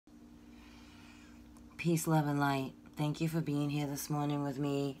Peace, love, and light. Thank you for being here this morning with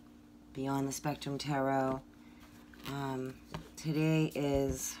me, Beyond the Spectrum Tarot.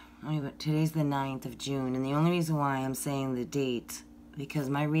 Today's the 9th of June, and the only reason why I'm saying the date, because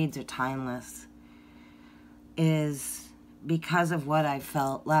my reads are timeless, is because of what I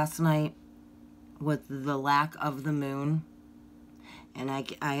felt last night with the lack of the moon. And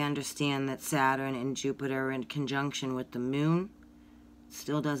I understand that Saturn and Jupiter in conjunction with the moon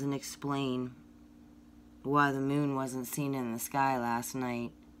still doesn't explain why the moon wasn't seen in the sky last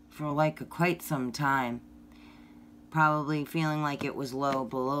night for quite some time. Probably feeling like it was low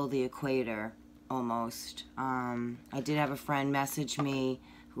below the equator, almost. I did have a friend message me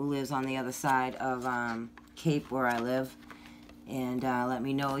who lives on the other side of Cape where I live, and let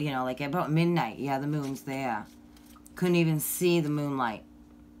me know, like about midnight, yeah, the moon's there. Couldn't even see the moonlight,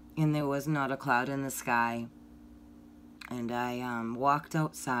 and there was not a cloud in the sky. And I walked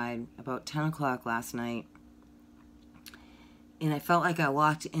outside about 10 o'clock last night, and I felt like I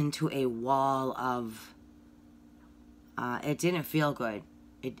walked into a wall of, it didn't feel good.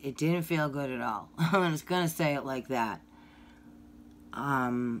 It didn't feel good at all. I'm just going to say it like that.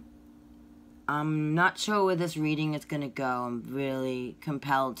 I'm not sure where this reading is going to go. I'm really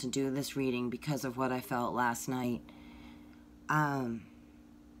compelled to do this reading because of what I felt last night.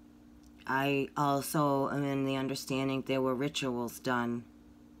 I also am in the understanding there were rituals done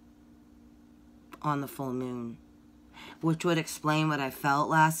on the full moon, which would explain what I felt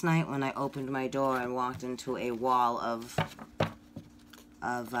last night when I opened my door and walked into a wall of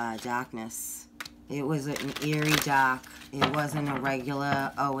darkness. It was an eerie dark. It wasn't a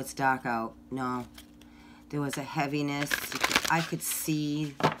regular, oh, it's dark out. No. There was a heaviness. I could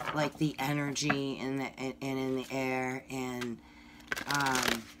see, like, the energy in the air, and,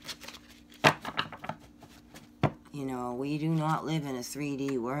 we do not live in a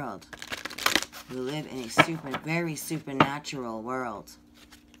 3D world. We live in a very supernatural world.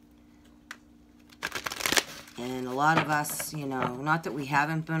 And a lot of us, not that we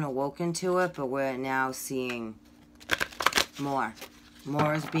haven't been awoken to it, but we're now seeing more.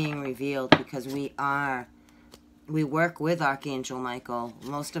 More is being revealed because we work with Archangel Michael.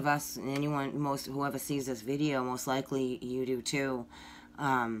 Most of us, whoever sees this video, most likely you do too.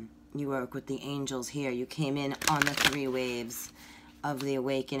 You work with the angels here. You came in on the 3 waves of the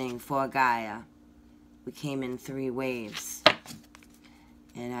awakening for Gaia. We came in 3 waves.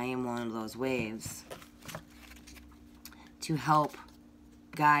 And I am one of those waves. To help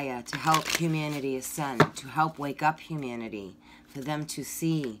Gaia, to help humanity ascend, to help wake up humanity, for them to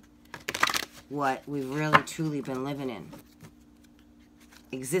see what we've really truly been living in,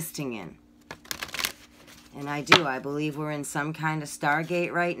 existing in. And I believe we're in some kind of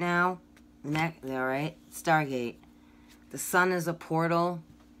Stargate right now. All right, Stargate. The sun is a portal.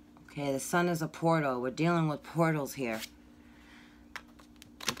 Okay, the sun is a portal. We're dealing with portals here.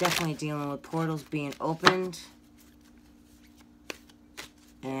 We're definitely dealing with portals being opened.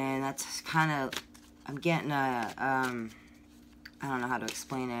 And that's kind of, I'm getting a, I don't know how to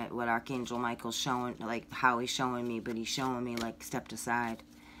explain it, what Archangel Michael's showing, like how he's showing me, but he's showing me like stepped aside.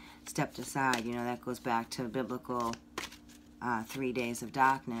 Stepped aside, that goes back to biblical 3 days of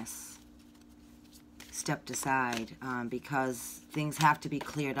darkness. Stepped aside because things have to be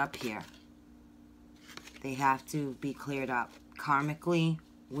cleared up here. They have to be cleared up. Karmically,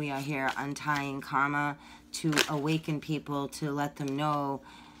 we are here untying karma to awaken people, to let them know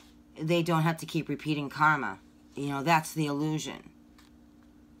they don't have to keep repeating karma. That's the illusion.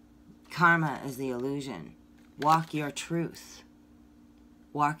 Karma is the illusion. Walk your truth.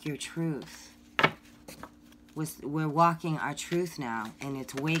 Walk your truth. We're walking our truth now, and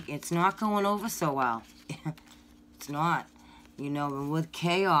it's not going over so well. It's not. With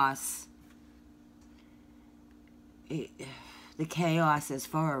chaos, the chaos is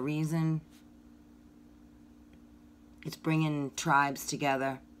for a reason. It's bringing tribes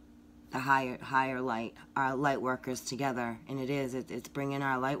together, the higher light, our light workers together, and it's bringing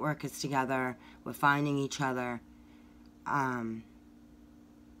our light workers together. We're finding each other,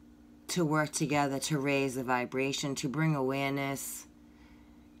 to work together to raise the vibration, to bring awareness.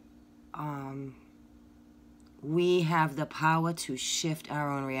 We have the power to shift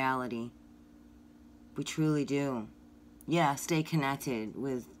our own reality. We truly do. Yeah, stay connected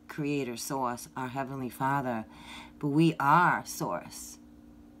with Creator, Source, our Heavenly Father. But we are Source.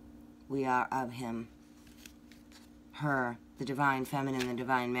 We are of Him. Her, the Divine Feminine, the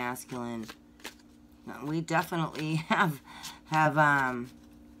Divine Masculine. We definitely have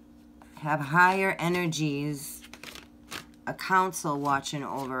higher energies, a council watching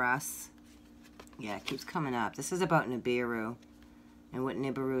over us. Yeah, it keeps coming up. This is about Nibiru and what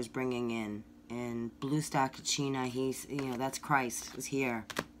Nibiru is bringing in. And blue star Kachina, he's, you know, that's Christ, is here.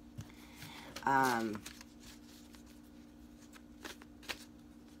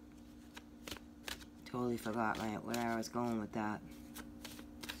 Totally forgot where I was going with that.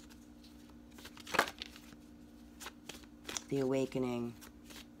 The awakening.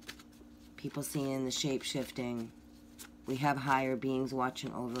 People seeing the shape-shifting. We have higher beings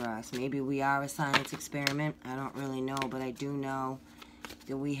watching over us. Maybe we are a science experiment. I don't really know, but I do know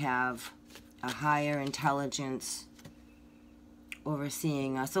that we have a higher intelligence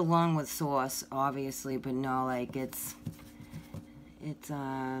overseeing us, along with Source, obviously, but no, like, it's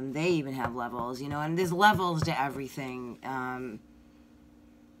they even have levels, you know, and there's levels to everything, and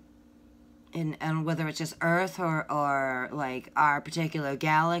whether it's just Earth or like our particular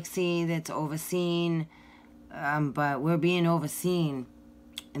galaxy that's overseen, but we're being overseen,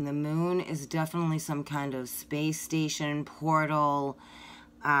 and the moon is definitely some kind of space station, portal.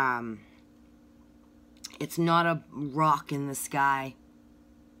 It's not a rock in the sky.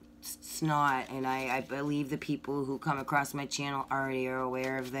 It's not, and I believe the people who come across my channel already are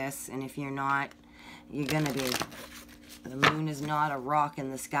aware of this, and if you're not, you're gonna be. The moon is not a rock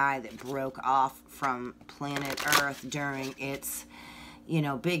in the sky that broke off from planet Earth during its, you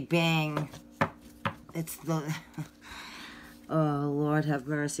know, Big Bang. It's the, oh, Lord have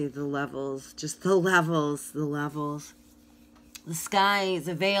mercy, the levels, just the levels, the levels. The sky,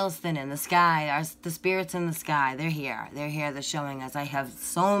 the veil's thinning, the sky, the spirits in the sky, they're here. They're here, they're showing us. I have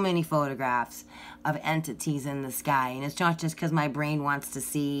so many photographs of entities in the sky. And it's not just because my brain wants to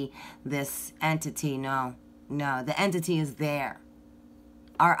see this entity. No, no, the entity is there.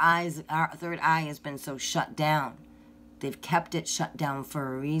 Our eyes, our third eye has been so shut down. They've kept it shut down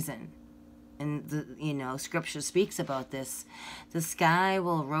for a reason. And, you know, scripture speaks about this. The sky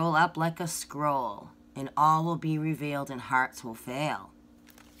will roll up like a scroll, and all will be revealed and hearts will fail.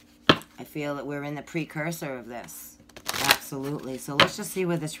 I feel that we're in the precursor of this. Absolutely. So let's just see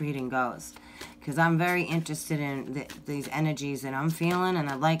where this reading goes. Because I'm very interested in these energies that I'm feeling. And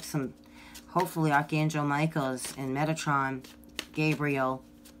I'd like some, hopefully, Archangel Michael's and Metatron, Gabriel,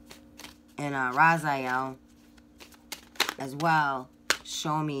 and Raziel as well.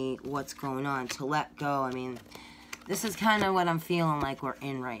 Show me what's going on. To let go. I mean, this is kind of what I'm feeling like we're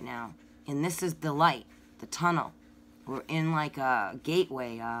in right now. And this is the light, the tunnel. We're in like a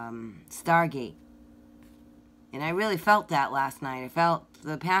gateway, Stargate. And I really felt that last night. I felt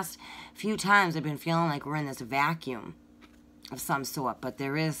the past few times I've been feeling like we're in this vacuum of some sort. But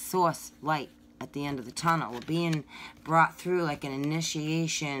there is source light at the end of the tunnel. We're being brought through like an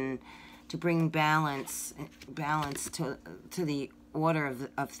initiation to bring balance to the order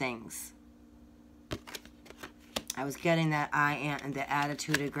of things. I was getting that the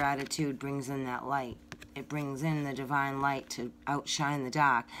attitude of gratitude brings in that light. It brings in the divine light to outshine the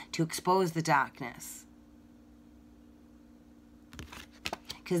dark, to expose the darkness.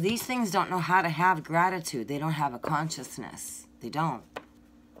 Because these things don't know how to have gratitude. They don't have a consciousness. They don't.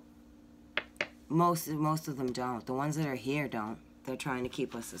 Most of them don't. The ones that are here don't. They're trying to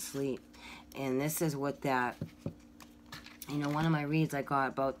keep us asleep. And this is what that, you know, one of my reads I got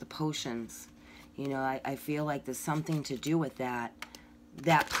about the potions. You know, I feel like there's something to do with that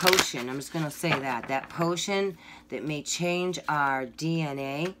potion. I'm just going to say that potion that may change our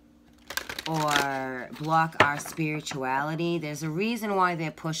DNA or block our spirituality. There's a reason why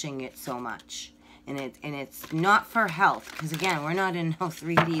they're pushing it so much. And it's not for health. Because again, we're not in no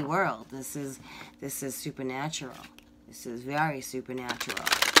 3D world. This is supernatural. This is very supernatural.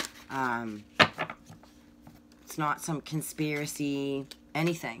 It's not some conspiracy,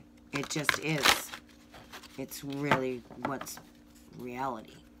 anything. It just is. It's really what's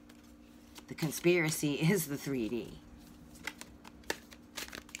reality. The conspiracy is the 3D.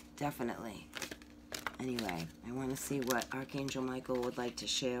 Definitely. Anyway, I want to see what Archangel Michael would like to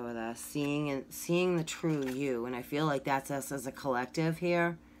share with us. Seeing the true you. And I feel like that's us as a collective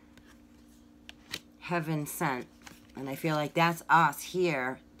here. Heaven sent. And I feel like that's us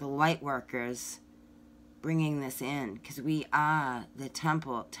here, the light workers, bringing this in, because we are the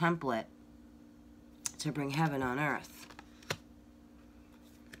template to bring heaven on earth.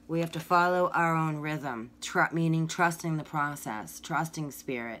 We have to follow our own rhythm, meaning trusting the process, trusting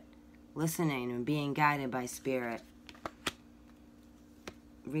spirit, listening and being guided by spirit.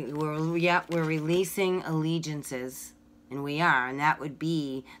 We're releasing allegiances, and we are, and that would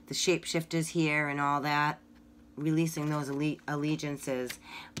be the shapeshifters here and all that. Releasing those allegiances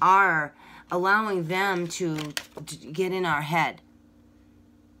are allowing them to get in our head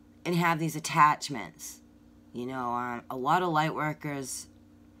and have these attachments. You know, a lot of light workers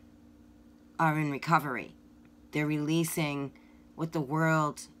are in recovery. They're releasing what the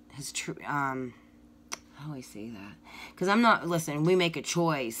world how do I say that? Because I'm not, listen, we make a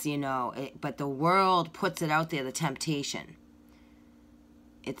choice, you know, but the world puts it out there, the temptation.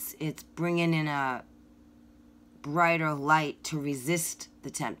 It's bringing in a brighter light to resist the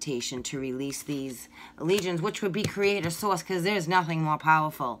temptation to release these legions, which would be Creator Source, because there's nothing more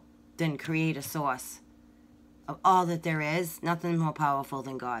powerful than Creator Source. Of all that there is, nothing more powerful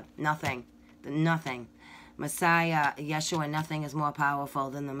than God. Nothing. Nothing. Messiah, Yeshua, nothing is more powerful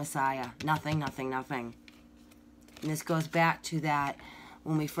than the Messiah. Nothing, nothing, nothing. And this goes back to that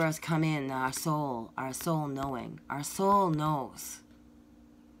when we first come in, our soul knowing. Our soul knows.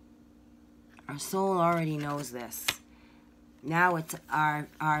 Our soul already knows this. Now it's our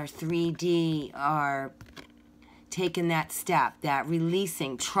 3D, our taking that step, that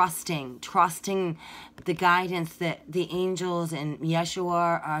releasing, trusting the guidance that the angels and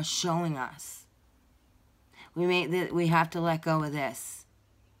Yeshua are showing us. We have to let go of this.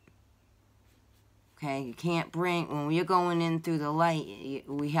 Okay, you can't bring, when you're going in through the light,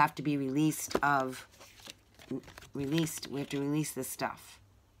 we have to be released. We have to release this stuff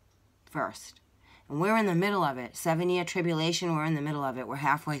first. And we're in the middle of it. 7-year tribulation, we're in the middle of it. We're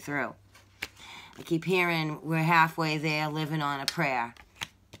halfway through. I keep hearing we're halfway there living on a prayer.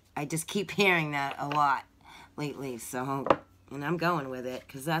 I just keep hearing that a lot lately. So, and I'm going with it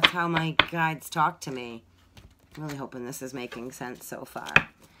because that's how my guides talk to me. I'm really hoping this is making sense so far.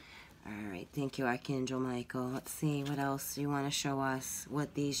 All right, thank you, Archangel Michael. Let's see what else you want to show us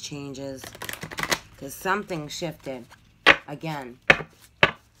with these changes. Because something shifted again.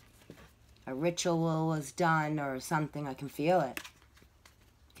 A ritual was done or something. I can feel it.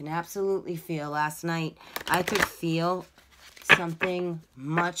 I can absolutely feel. Last night, I could feel something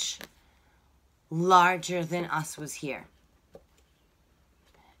much larger than us was here.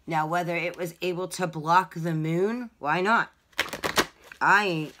 Now, whether it was able to block the moon, why not?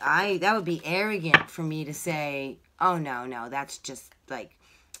 That would be arrogant for me to say, oh, no, that's just like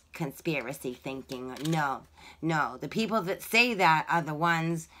conspiracy thinking. No. The people that say that are the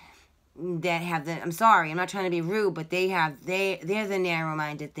ones that have the, I'm sorry, I'm not trying to be rude, but they're the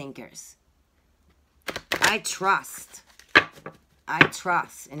narrow-minded thinkers. I trust,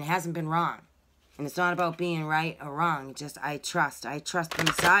 and it hasn't been wrong. And it's not about being right or wrong, just I trust the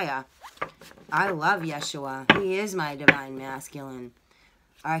Messiah. I love Yeshua. He is my divine masculine.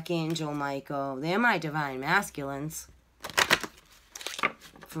 Archangel Michael, they're my divine masculines.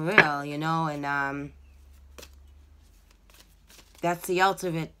 For real, you know, and that's the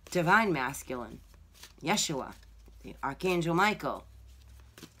ultimate divine masculine. Yeshua, the Archangel Michael.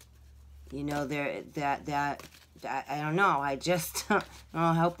 You know, that I don't know, I just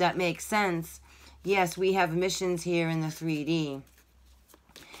I hope that makes sense. Yes, we have missions here in the 3D.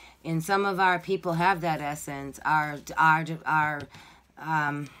 And some of our people have that essence. Our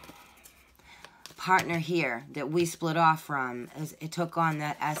partner here that we split off from, it took on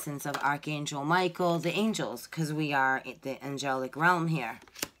that essence of Archangel Michael, the angels, because we are the angelic realm here.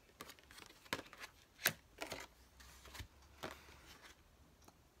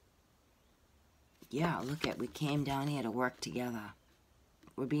 Yeah, look at, we came down here to work together.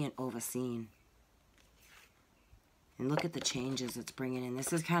 We're being overseen. And look at the changes it's bringing in.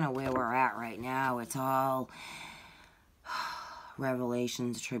 This is kind of where we're at right now. It's all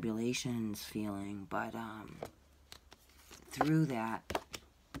revelations, tribulations feeling. But through that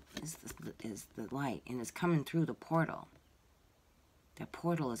is the light. And it's coming through the portal. That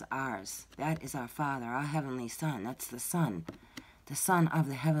portal is ours. That is our Father, our Heavenly Son. That's the Son of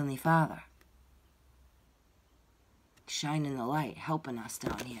the Heavenly Father. Shining the light, helping us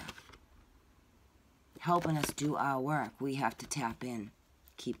down here. Helping us do our work. We have to tap in.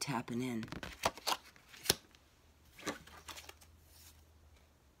 Keep tapping in.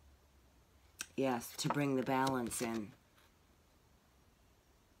 Yes, to bring the balance in.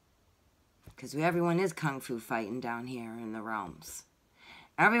 Because everyone is kung fu fighting down here in the realms.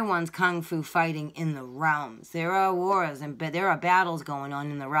 Everyone's kung fu fighting in the realms. There are wars and there are battles going on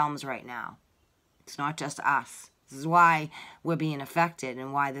in the realms right now. It's not just us. This is why we're being affected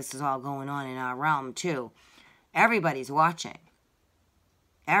and why this is all going on in our realm too. Everybody's watching.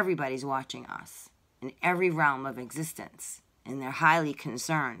 Everybody's watching us in every realm of existence. And they're highly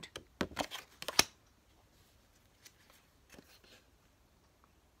concerned.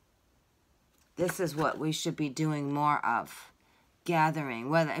 This is what we should be doing more of. Gathering.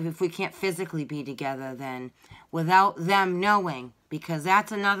 Whether if we can't physically be together, then without them knowing. Because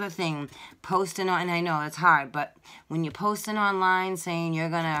that's another thing, posting on, and I know it's hard, but when you're posting online saying you're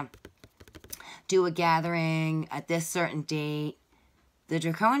going to do a gathering at this certain date, the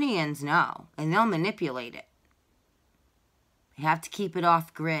Draconians know, and they'll manipulate it. You have to keep it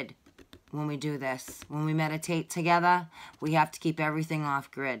off grid when we do this. When we meditate together, we have to keep everything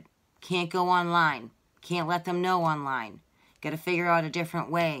off grid. Can't go online. Can't let them know online. Got to figure out a different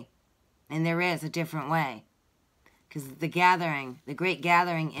way. And there is a different way. Because the gathering, the great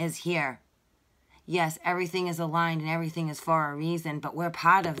gathering is here. Yes, everything is aligned and everything is for a reason, but we're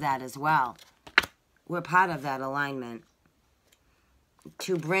part of that as well. We're part of that alignment.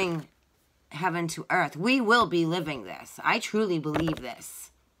 To bring heaven to earth. We will be living this. I truly believe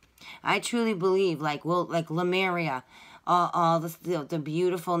this. I truly believe, like Lemuria, all the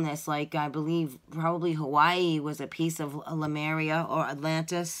beautifulness, like I believe probably Hawaii was a piece of Lemuria or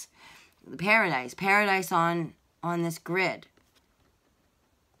Atlantis. Paradise on this grid.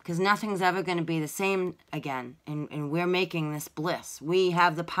 Because nothing's ever going to be the same again. And we're making this bliss. We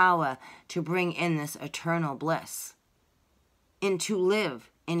have the power to bring in this eternal bliss. And to live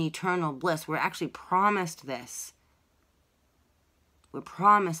in eternal bliss. We're actually promised this. We're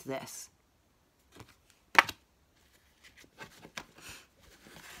promised this.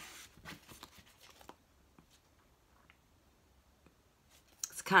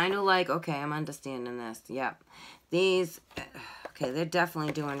 It's kind of like, okay, I'm understanding this. Yep. These... Okay, they're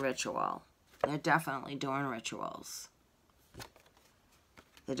definitely doing ritual. They're definitely doing rituals.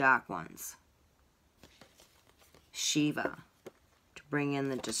 The dark ones. Shiva. To bring in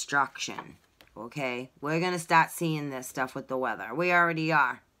the destruction. Okay? We're going to start seeing this stuff with the weather. We already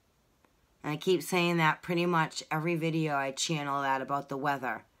are. And I keep saying that pretty much every video I channel that about the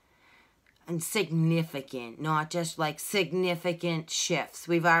weather. And significant. Not just like significant shifts.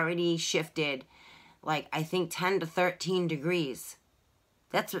 We've already shifted... like, I think 10 to 13 degrees.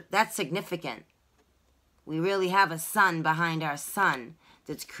 That's significant. We really have a sun behind our sun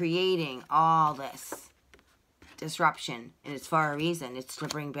that's creating all this disruption. And it's for a reason. It's to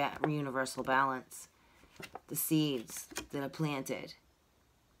bring back universal balance. The seeds that are planted.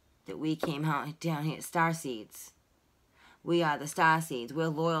 That we came out down here. Starseeds. We are the starseeds. We're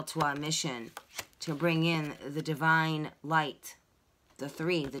loyal to our mission. To bring in the divine light. The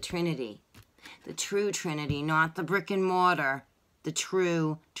three. The Trinity. The true Trinity, not the brick and mortar. The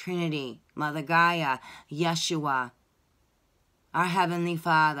true Trinity. Mother Gaia, Yeshua, our Heavenly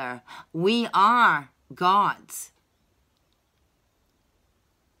Father. We are gods.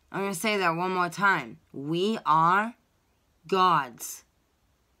 I'm going to say that one more time. We are gods.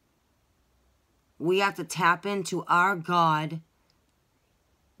 We have to tap into our God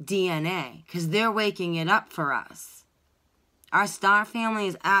DNA because they're waking it up for us. Our star family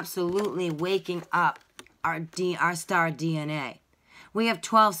is absolutely waking up our star DNA. We have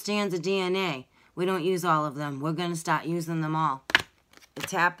 12 strands of DNA. We don't use all of them. We're going to start using them all.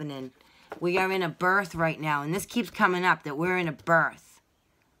 It's happening. We are in a birth right now, and this keeps coming up, that we're in a birth.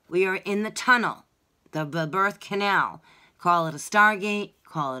 We are in the tunnel, the birth canal. Call it a stargate,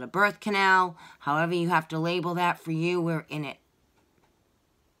 call it a birth canal, however you have to label that for you, we're in it.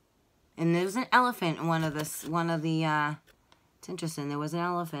 And there's an elephant in it's interesting, there was an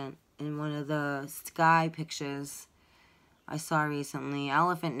elephant in one of the sky pictures I saw recently.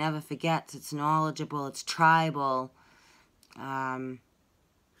 Elephant never forgets. It's knowledgeable. It's tribal.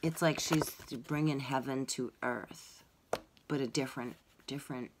 It's like she's bringing heaven to earth, but a different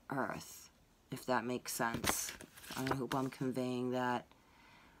earth, if that makes sense. I hope I'm conveying that.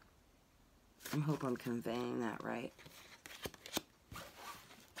 I hope I'm conveying that right.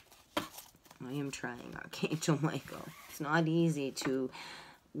 I am trying, Archangel Michael. It's not easy to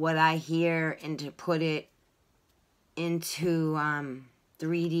what I hear and to put it into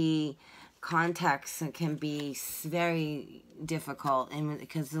 3D context. It can be very difficult, and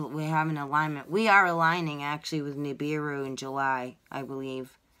because we have an alignment. We are aligning actually with Nibiru in July, I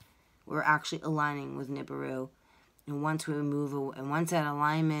believe. We're actually aligning with Nibiru, and once we move, and once that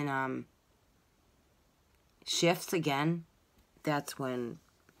alignment shifts again, that's when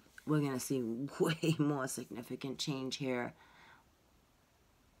we're gonna see way more significant change here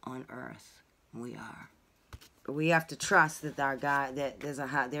on Earth. We are. But we have to trust that our God, that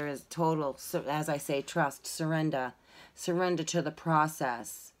there is total, as I say, trust, surrender. Surrender to the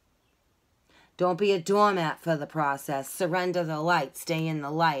process. Don't be a doormat for the process. Surrender the light. Stay in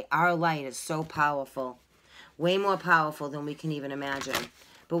the light. Our light is so powerful. Way more powerful than we can even imagine.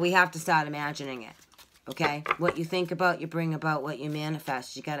 But we have to start imagining it. Okay? What you think about, you bring about. What you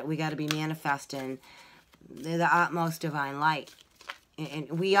manifest. We got to be manifesting the utmost divine light.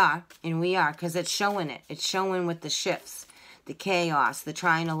 And we are, because it's showing it. It's showing with the shifts, the chaos. They're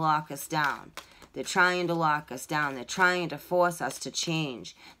trying to lock us down. They're trying to lock us down. They're trying to force us to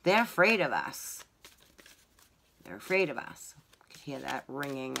change. They're afraid of us. They're afraid of us. I could hear that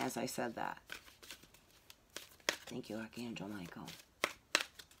ringing as I said that. Thank you, Archangel Michael.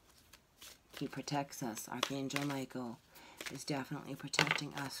 He protects us. Archangel Michael is definitely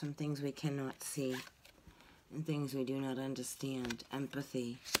protecting us from things we cannot see and things we do not understand.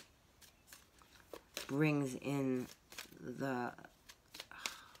 Empathy brings in the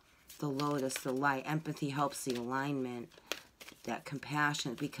lotus, the light. Empathy helps the alignment, that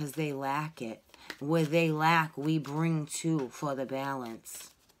compassion, because they lack it. Where they lack, we bring to for the balance.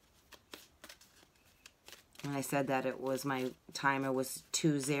 When I said that, it was my timer was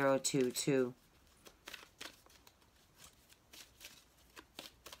 2022.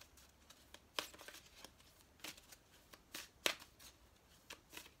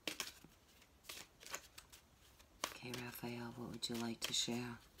 Okay, Raphael, what would you like to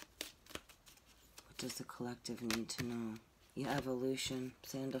share? What does the collective need to know? Your evolution,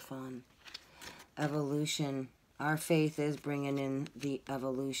 Sandalphon. Evolution. Our faith is bringing in the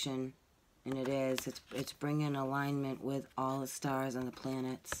evolution. And it is. It's bringing alignment with all the stars and the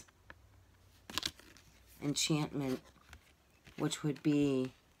planets. Enchantment, which would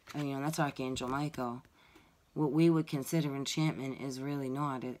be, that's Archangel Michael. What we would consider enchantment is really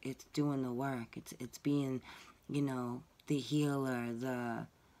not. It's doing the work. It's being, the healer, the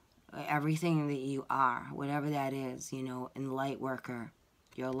everything that you are, whatever that is, and light worker.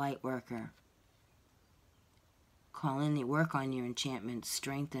 You're a light worker. Call in the work on your enchantment,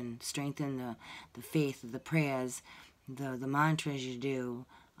 strengthen the faith, the prayers, the mantras you do.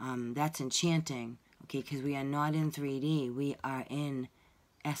 That's enchanting, okay? Because we are not in 3D, we are in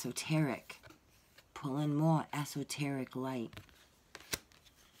esoteric. Pull in more esoteric light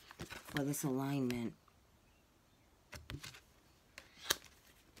for this alignment.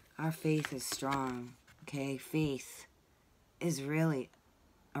 Our faith is strong, okay? Faith is really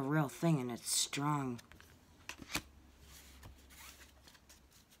a real thing, and it's strong.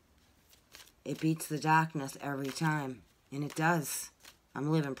 It beats the darkness every time. And it does.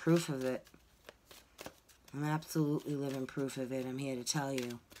 I'm living proof of it. I'm absolutely living proof of it. I'm here to tell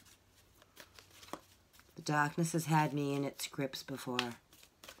you. The darkness has had me in its grips before.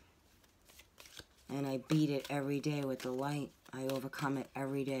 And I beat it every day with the light. I overcome it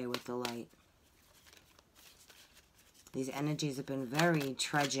every day with the light. These energies have been very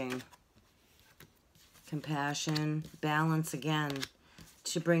trudging. Compassion, balance again.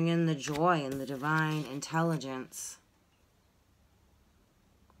 To bring in the joy and the divine intelligence.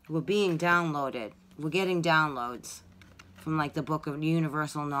 We're being downloaded. We're getting downloads from like the book of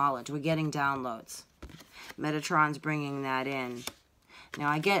universal knowledge. We're getting downloads. Metatron's bringing that in.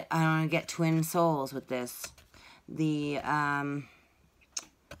 Now I don't get twin souls with this. The oh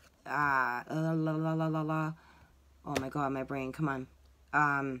my god, my brain, come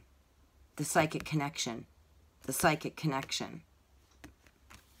on. The psychic connection. The psychic connection.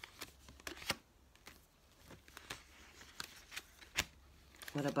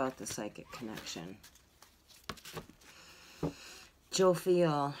 What about the psychic connection?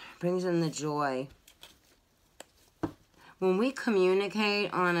 Jovial brings in the joy. When we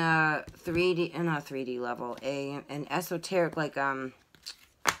communicate on a 3D, not 3D level, an esoteric, like, oh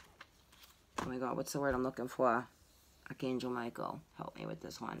my god, what's the word I'm looking for? Archangel Michael, help me with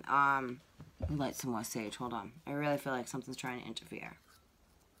this one. Light some more sage, hold on. I really feel like something's trying to interfere.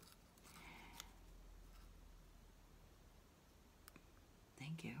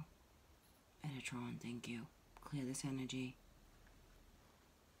 Thank you. Metatron, thank you. Clear this energy.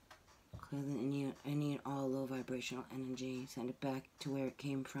 Clear any and all low vibrational energy. Send it back to where it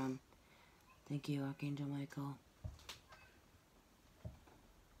came from. Thank you, Archangel Michael.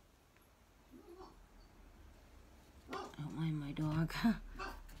 Don't mind my dog.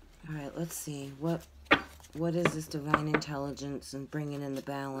 Alright, let's see. What is this divine intelligence and bringing in the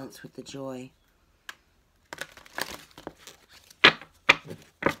balance with the joy?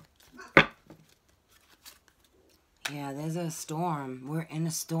 Yeah, there's a storm. We're in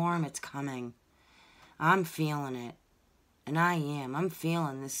a storm. It's coming. I'm feeling it. And I am. I'm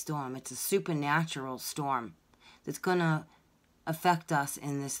feeling this storm. It's a supernatural storm that's going to affect us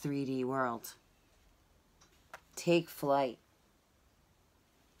in this 3D world. Take flight.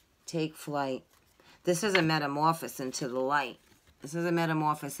 Take flight. This is a metamorphosis into the light. This is a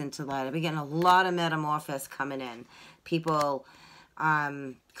metamorphosis into light. I've been getting a lot of metamorphosis coming in. People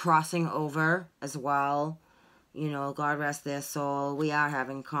crossing over as well. God rest their soul. We are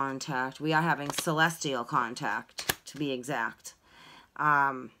having contact. We are having celestial contact, to be exact.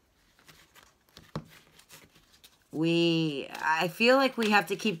 I feel like we have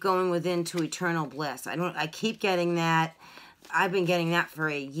to keep going within to eternal bliss. I keep getting that. I've been getting that for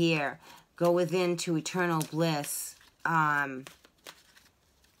a year. Go within to eternal bliss.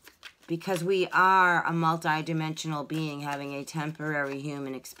 because we are a multidimensional being having a temporary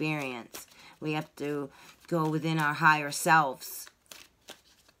human experience. We have to go within our higher selves,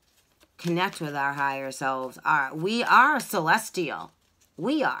 connect with our higher selves. We are celestial.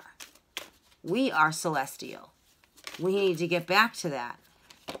 We are celestial. We need to get back to that.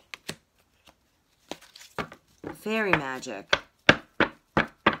 Fairy magic.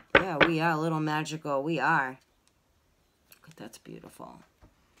 Yeah, we are a little magical. We are. That's beautiful.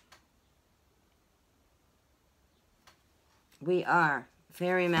 We are.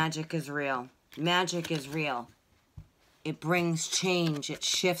 Fairy magic is real. Magic is real. It brings change. It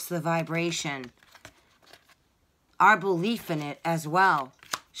shifts the vibration. Our belief in it as well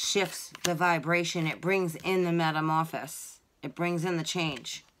shifts the vibration. It brings in the metamorphosis. It brings in the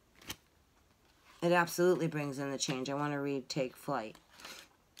change. It absolutely brings in the change. I want to read Take Flight.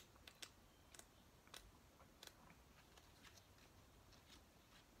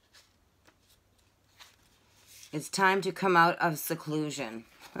 It's time to come out of seclusion.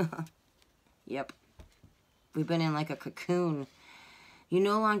 Yep. We've been in like a cocoon. You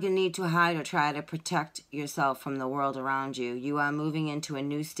no longer need to hide or try to protect yourself from the world around you. You are moving into a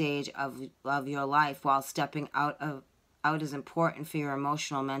new stage of your life, while stepping out is important for your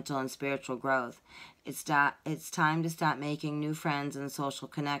emotional, mental, and spiritual growth. It's time to start making new friends and social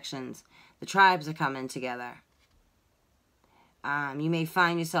connections. The tribes are coming together. You may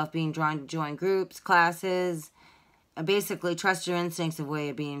find yourself being drawn to join groups, classes. Basically, trust your instincts of where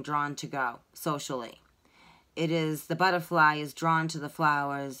you're being drawn to go socially. The butterfly is drawn to the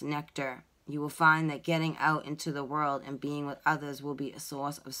flower's nectar. You will find that getting out into the world and being with others will be a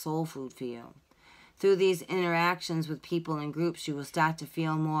source of soul food for you. Through these interactions with people and groups, you will start to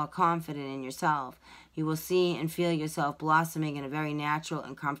feel more confident in yourself. You will see and feel yourself blossoming in a very natural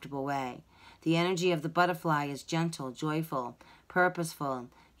and comfortable way. The energy of the butterfly is gentle, joyful, purposeful.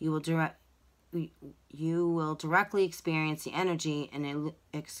 You will directly experience the energy and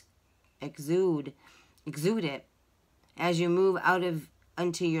exude it as you move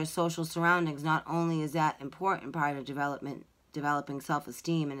into your social surroundings. Not only is that important part of developing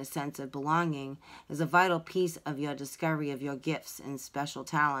self-esteem and a sense of belonging, is a vital piece of your discovery of your gifts and special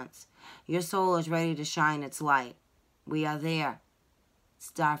talents. Your soul is ready to shine its light. We are there,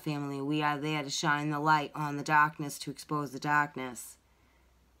 Star Family. We are there to shine the light on the darkness, to expose the darkness,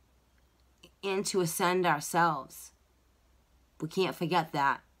 and to ascend ourselves. We can't forget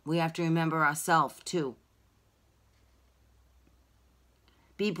that. We have to remember ourselves too.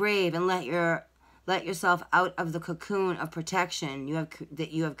 Be brave and let yourself out of the cocoon of protection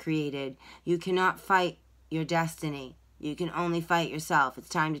that you have created. You cannot fight your destiny. You can only fight yourself. It's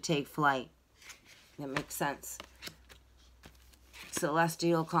time to take flight. That makes sense.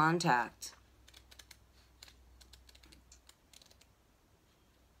 Celestial contact.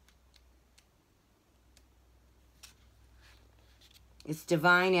 It's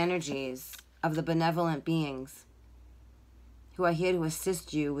divine energies of the benevolent beings who are here to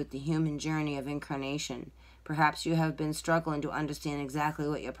assist you with the human journey of incarnation. Perhaps you have been struggling to understand exactly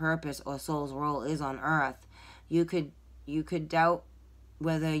what your purpose or soul's role is on Earth. You could doubt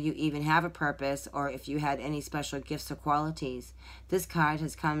whether you even have a purpose or if you had any special gifts or qualities. This card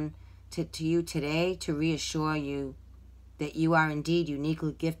has come to you today to reassure you that you are indeed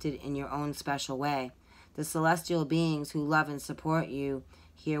uniquely gifted in your own special way. The celestial beings who love and support you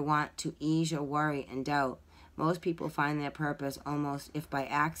here want to ease your worry and doubt. Most people find their purpose almost if by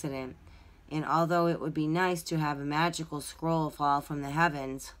accident, and although it would be nice to have a magical scroll fall from the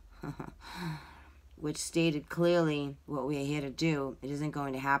heavens, which stated clearly what we are here to do, it isn't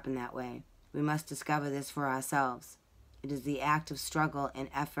going to happen that way. We must discover this for ourselves. It is the act of struggle and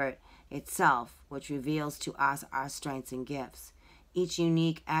effort itself which reveals to us our strengths and gifts. Each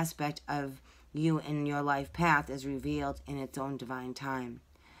unique aspect of you and your life path is revealed in its own divine time.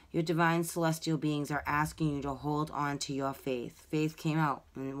 Your divine celestial beings are asking you to hold on to your faith. Faith came out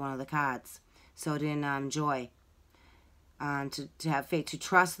in one of the cards. So did joy. To have faith, to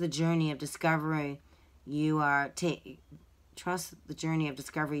trust the journey of discovery you are taking,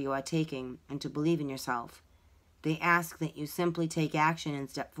 and to believe in yourself. They ask that you simply take action and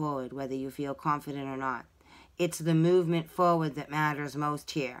step forward, whether you feel confident or not. It's the movement forward that matters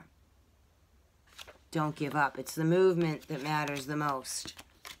most here. Don't give up. It's the movement that matters the most.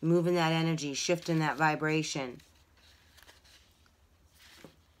 Moving that energy, shifting that vibration.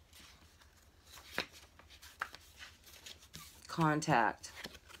 Contact.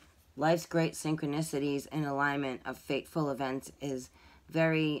 Life's great synchronicities and alignment of fateful events is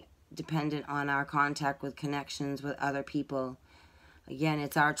very dependent on our contact with connections with other people. Again,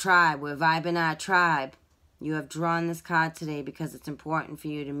 it's our tribe. We're vibing our tribe. You have drawn this card today because it's important for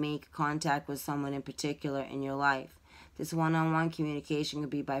you to make contact with someone in particular in your life. This one-on-one communication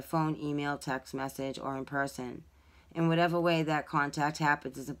could be by phone, email, text message, or in person. In whatever way that contact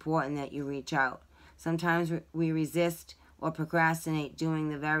happens, it's important that you reach out. Sometimes we resist or procrastinate doing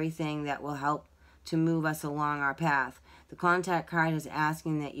the very thing that will help to move us along our path. The contact card is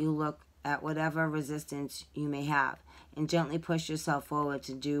asking that you look at whatever resistance you may have and gently push yourself forward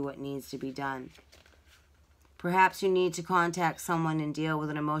to do what needs to be done. Perhaps you need to contact someone and deal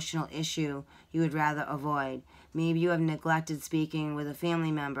with an emotional issue you would rather avoid. Maybe you have neglected speaking with a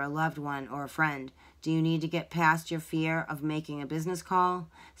family member, a loved one, or a friend. Do you need to get past your fear of making a business call?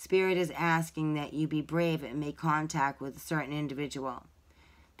 Spirit is asking that you be brave and make contact with a certain individual.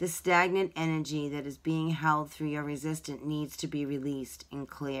 This stagnant energy that is being held through your resistance needs to be released and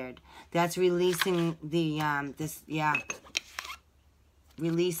cleared. That's releasing the,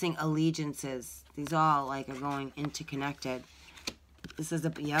 releasing allegiances. These all, like, are going interconnected. This is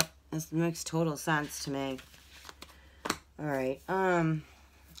this makes total sense to me. All right, I'm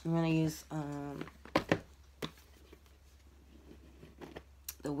going to use,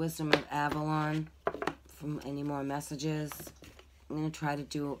 the Wisdom of Avalon from any more messages. I'm going to try to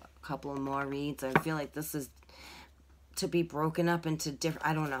do a couple more reads. I feel like this is to be broken up into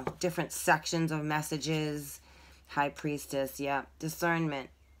different sections of messages. High Priestess, yeah. Discernment.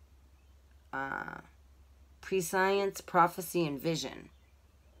 Prescience, prophecy, and vision.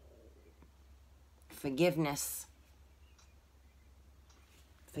 Forgiveness.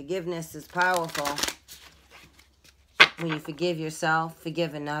 Forgiveness is powerful. When you forgive yourself,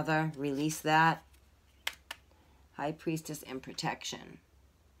 forgive another, release that. High Priestess and protection.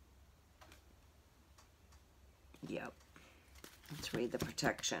 Yep. Let's read the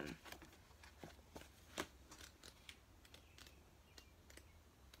protection.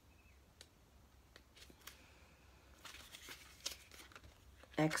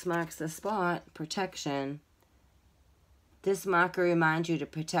 X marks the spot. Protection. This marker reminds you to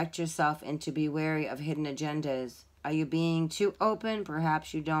protect yourself and to be wary of hidden agendas. Are you being too open?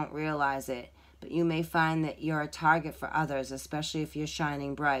 Perhaps you don't realize it, but you may find that you're a target for others, especially if you're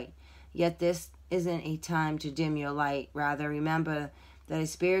shining bright. Yet this isn't a time to dim your light. Rather, remember that a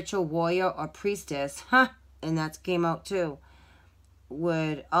spiritual warrior or priestess, and that came out too,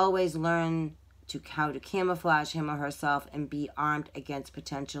 would always learn how to camouflage him or herself and be armed against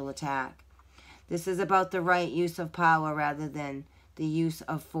potential attack. This is about the right use of power rather than the use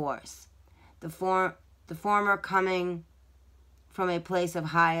of force. The former coming from a place of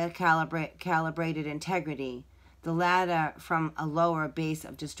higher calibrated integrity, the latter from a lower base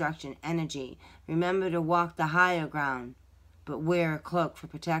of destruction energy. Remember to walk the higher ground, but wear a cloak for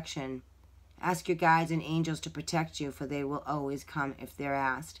protection. Ask your guides and angels to protect you, for they will always come if they're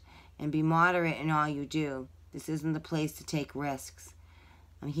asked. And be moderate in all you do. This isn't the place to take risks.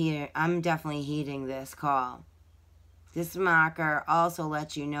 I'm definitely heeding this call. This marker also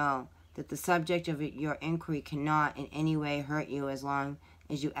lets you know that the subject of your inquiry cannot in any way hurt you as long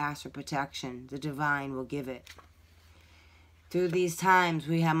as you ask for protection. The divine will give it. Through these times,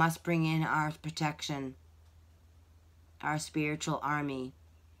 we must bring in our protection, our spiritual army.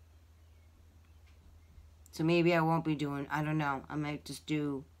 So maybe I won't be doing, I don't know, I might just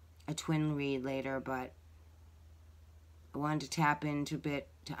do a twin read later, but I wanted to tap into a bit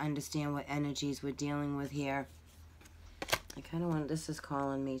to understand what energies we're dealing with here. I kind of want, this is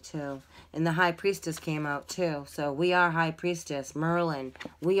calling me too. And the High Priestess came out too. So we are High Priestess, Merlin.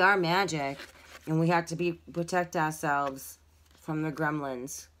 We are magic. And we have to protect ourselves from the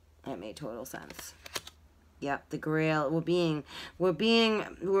gremlins. That made total sense. Yep, the Grail. We're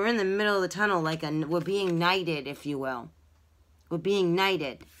in the middle of the tunnel, we're being knighted, if you will. We're being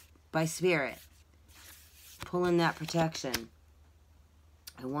knighted by spirit. Pulling that protection.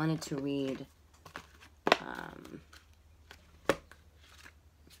 I wanted to read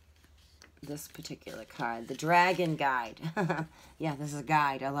this particular card. The Dragon Guide. Yeah, this is a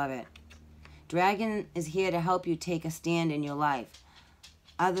guide. I love it. Dragon is here to help you take a stand in your life.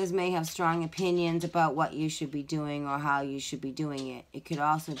 Others may have strong opinions about what you should be doing or how you should be doing it. It could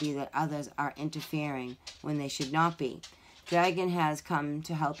also be that others are interfering when they should not be. Dragon has come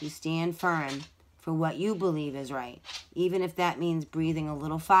to help you stand firm for what you believe is right, even if that means breathing a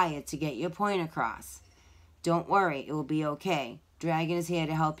little fire to get your point across. Don't worry, it will be okay. Dragon is here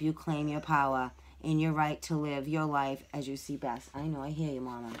to help you claim your power and your right to live your life as you see best. I know, I hear you,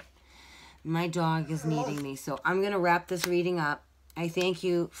 Mama. My dog is needing me, so I'm going to wrap this reading up. I thank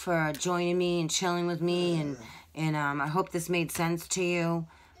you for joining me and chilling with me, and I hope this made sense to you.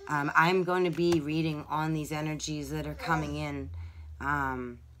 I'm going to be reading on these energies that are coming in.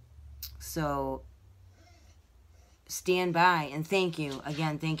 So stand by. And thank you.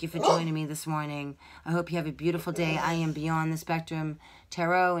 Again, thank you for joining me this morning. I hope you have a beautiful day. I am Beyond the Spectrum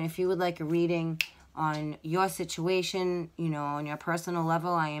Tarot. And if you would like a reading on your situation, you know, on your personal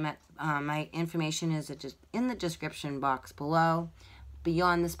level, I am at, my information is just in the description box below.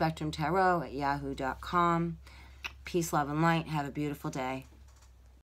 Beyond the Spectrum Tarot at yahoo.com. Peace, love, and light. Have a beautiful day.